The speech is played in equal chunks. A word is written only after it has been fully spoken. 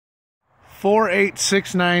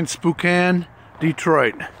4869 Spokane,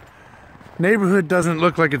 Detroit. Neighborhood doesn't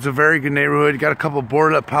look like it's a very good neighborhood. You got a couple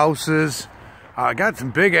boarded up houses. Got some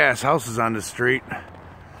big ass houses on the street.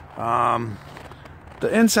 The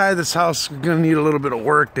inside of this house is gonna need a little bit of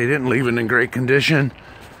work. They didn't leave it in great condition.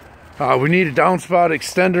 We need a downspout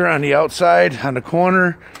extender on the outside, on the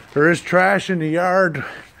corner. There is trash in the yard.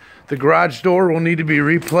 The garage door will need to be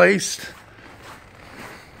replaced.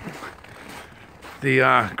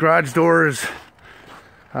 The garage door is,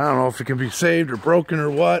 I don't know if it can be saved or broken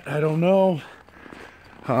or what, I don't know.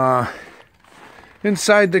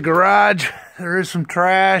 Inside the garage, there is some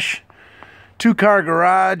trash. 2-car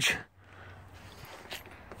garage.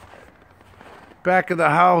 Back of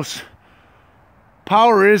the house.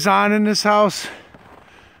 Power is on in this house.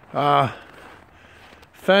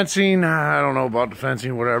 Fencing, I don't know about the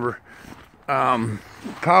fencing, whatever.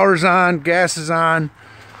 Power's on, gas is on.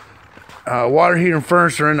 Water heater and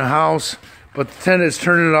furnace are in the house, but the tenant is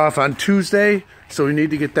turning it off on Tuesday, so we need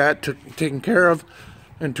to get that taken care of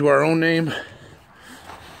into our own name.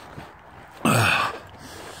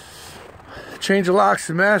 Change the locks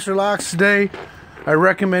to master locks today. I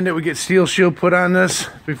recommend that we get steel shield put on this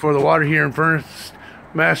before the water heater and furnace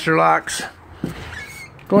master locks.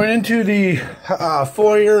 Going into the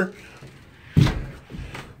foyer.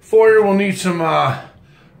 Foyer will need some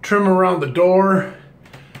trim around the door.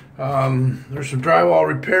 There's some drywall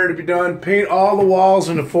repair to be done. Paint all the walls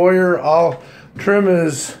in the foyer. All trim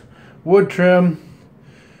is wood trim.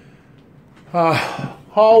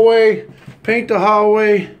 Hallway, paint the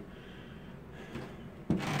hallway.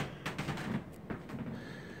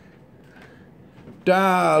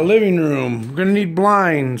 Living room, we're gonna need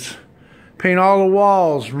blinds. Paint all the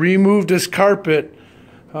walls. Remove this carpet.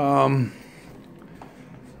 The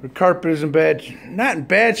carpet is not in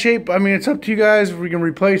bad shape. I mean, it's up to you guys. We can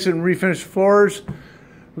replace it and refinish the floors.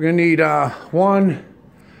 We're gonna need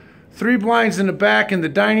 3 blinds in the back in the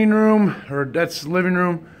dining room, or that's the living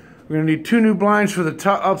room. We're gonna need 2 new blinds for the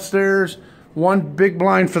upstairs, 1 big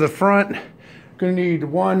blind for the front. Gonna need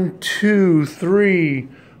 1, 2, 3,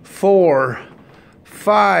 4,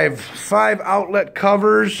 5 outlet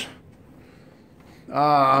covers.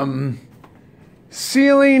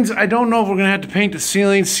 Ceilings, I don't know if we're gonna have to paint the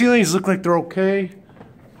ceilings. Ceilings look like they're okay.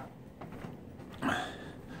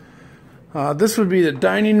 This would be the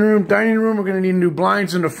dining room. Dining room, we're gonna need new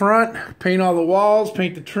blinds in the front. Paint all the walls,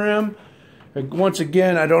 paint the trim. Once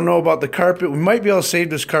again, I don't know about the carpet. We might be able to save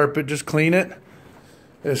this carpet, just clean it.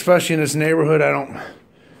 Especially in this neighborhood, I don't.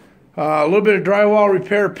 A little bit of drywall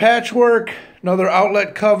repair, patchwork, another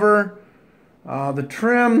outlet cover. The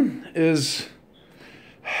trim is,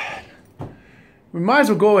 we might as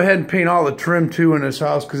well go ahead and paint all the trim too in this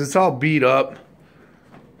house because it's all beat up.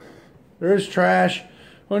 There's trash.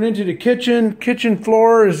 Going into the kitchen. Kitchen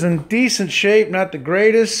floor is in decent shape, not the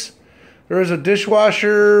greatest. There is a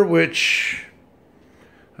dishwasher, which,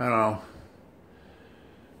 I don't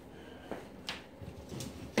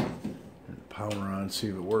know. Power on, see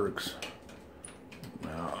if it works.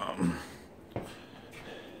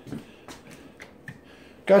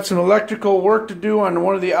 Got some electrical work to do on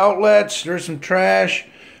one of the outlets. There's some trash.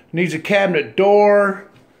 Needs a cabinet door.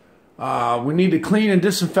 We need to clean and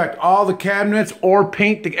disinfect all the cabinets or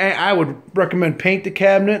paint the. I would recommend paint the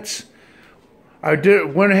cabinets. I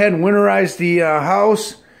went ahead and winterized the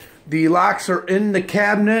house. The locks are in the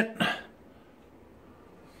cabinet.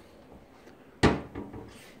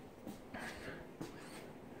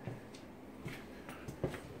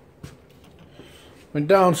 Went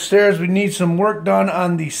downstairs, we need some work done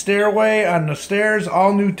on the stairway, on the stairs,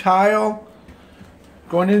 all new tile.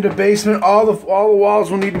 Going into the basement, all the walls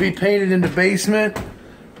will need to be painted in the basement.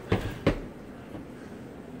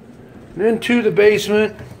 And into the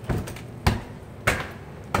basement.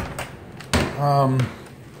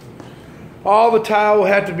 All the tile will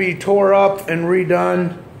have to be tore up and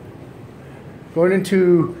redone. Going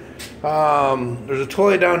into, there's a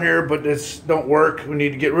toilet down here, but this don't work. We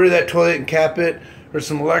need to get rid of that toilet and cap it. There's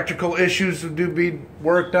some electrical issues to be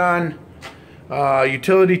worked on.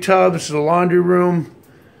 Utility tub, this is a laundry room.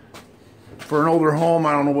 For an older home,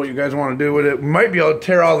 I don't know what you guys want to do with it. We might be able to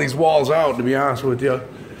tear all these walls out, to be honest with you.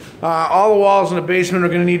 All the walls in the basement are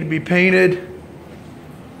going to need to be painted.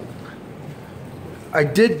 I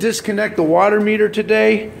did disconnect the water meter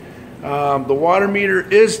today. The water meter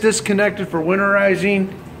is disconnected for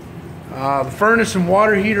winterizing. The furnace and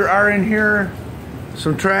water heater are in here.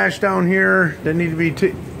 Some trash down here that need to be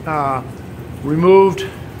removed.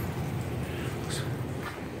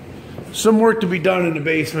 Some work to be done in the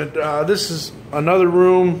basement. This is another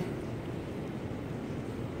room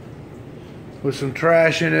with some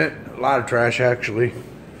trash in it. A lot of trash, actually.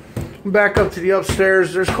 Back up to the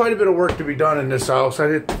upstairs. There's quite a bit of work to be done in this house.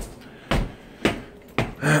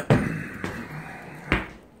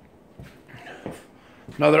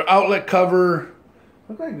 Another outlet cover.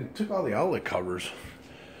 Looks like they took all the outlet covers.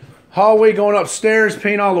 Hallway going upstairs,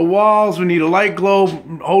 paint all the walls. We need a light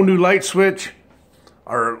globe, whole new light switch,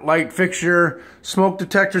 or light fixture, smoke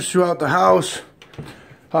detectors throughout the house.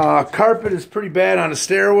 Carpet is pretty bad on the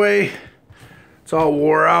stairway. It's all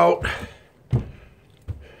wore out.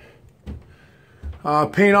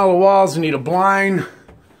 Paint all the walls. We need a blind.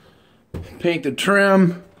 Paint the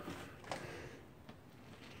trim.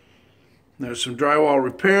 There's some drywall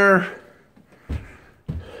repair.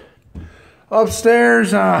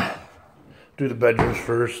 Upstairs, do the bedrooms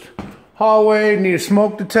first. Hallway, need a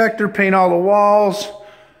smoke detector, paint all the walls.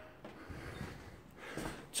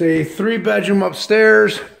 It's a 3-bedroom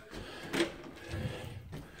upstairs.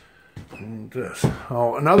 And this.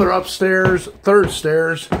 Oh, another upstairs, 3rd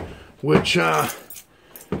stairs, which it's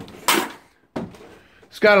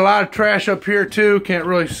got a lot of trash up here too. Can't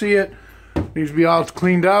really see it. Needs to be all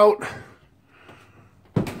cleaned out.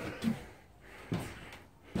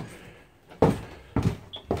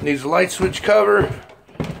 Needs a light switch cover.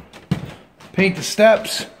 Paint the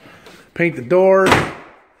steps. Paint the door.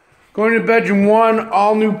 Going to bedroom 1,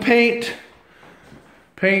 all new paint.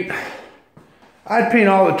 I'd paint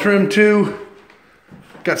all the trim too.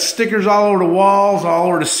 Got stickers all over the walls, all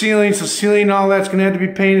over the ceiling. So ceiling, all that's gonna have to be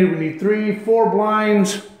painted. We need 3, 4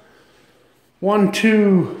 blinds. 1,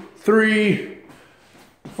 2, 3,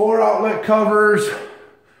 4 outlet covers.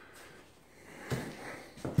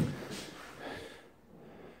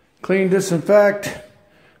 Clean, disinfect.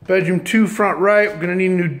 Bedroom 2, front right. We're gonna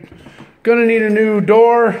need a new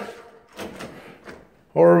door.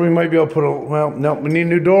 Or we might be able to put we need a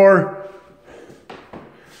new door.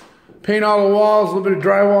 Paint all the walls, a little bit of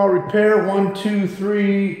drywall repair. 1, 2,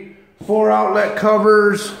 3, 4 outlet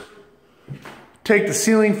covers. Take the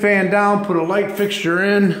ceiling fan down, put a light fixture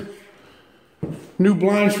in. New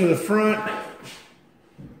blinds for the front.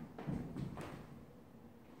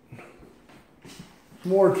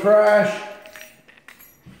 More trash.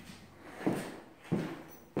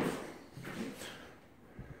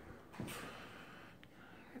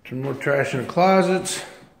 Some more trash in the closets.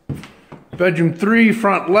 Bedroom 3,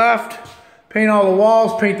 front left. Paint all the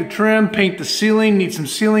walls, paint the trim, paint the ceiling. Need some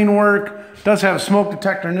ceiling work. Does have a smoke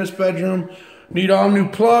detector in this bedroom. Need all new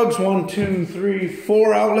plugs. 1, 2, 3,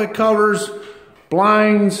 4 outlet covers.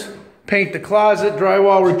 Blinds. Paint the closet.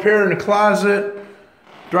 Drywall repair in the closet.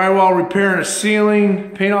 Drywall repair in the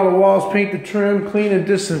ceiling. Paint all the walls, paint the trim, clean and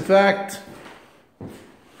disinfect.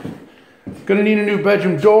 Gonna need a new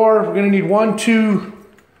bedroom door. We're gonna need 1, 2,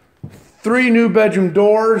 3 new bedroom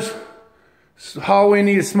doors. Hallway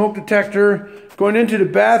need a smoke detector. Going into the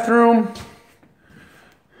bathroom.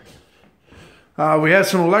 We have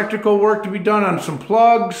some electrical work to be done on some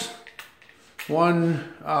plugs. Some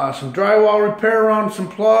drywall repair on some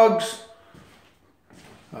plugs.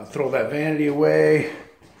 Throw that vanity away.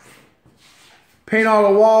 Paint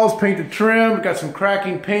all the walls, paint the trim. Got some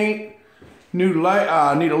cracking paint. New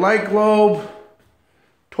light, need a light globe.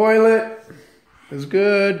 Toilet is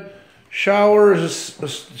good. Shower is a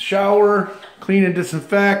shower. Clean and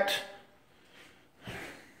disinfect.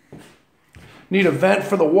 Need a vent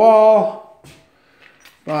for the wall.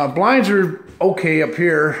 Blinds are okay up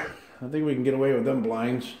here. I think we can get away with them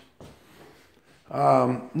blinds.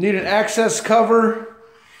 Need an access cover.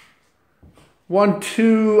 1,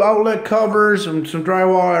 2 outlet covers and some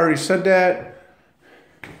drywall. I already said that.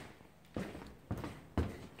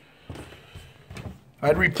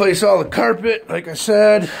 I'd replace all the carpet, like I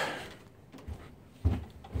said.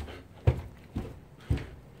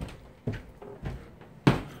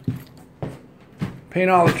 Paint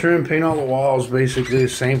all the trim, paint all the walls, basically the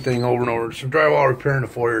same thing over and over. Some drywall repair in the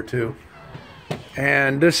foyer too.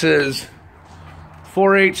 And this is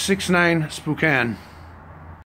 4869 Spokane.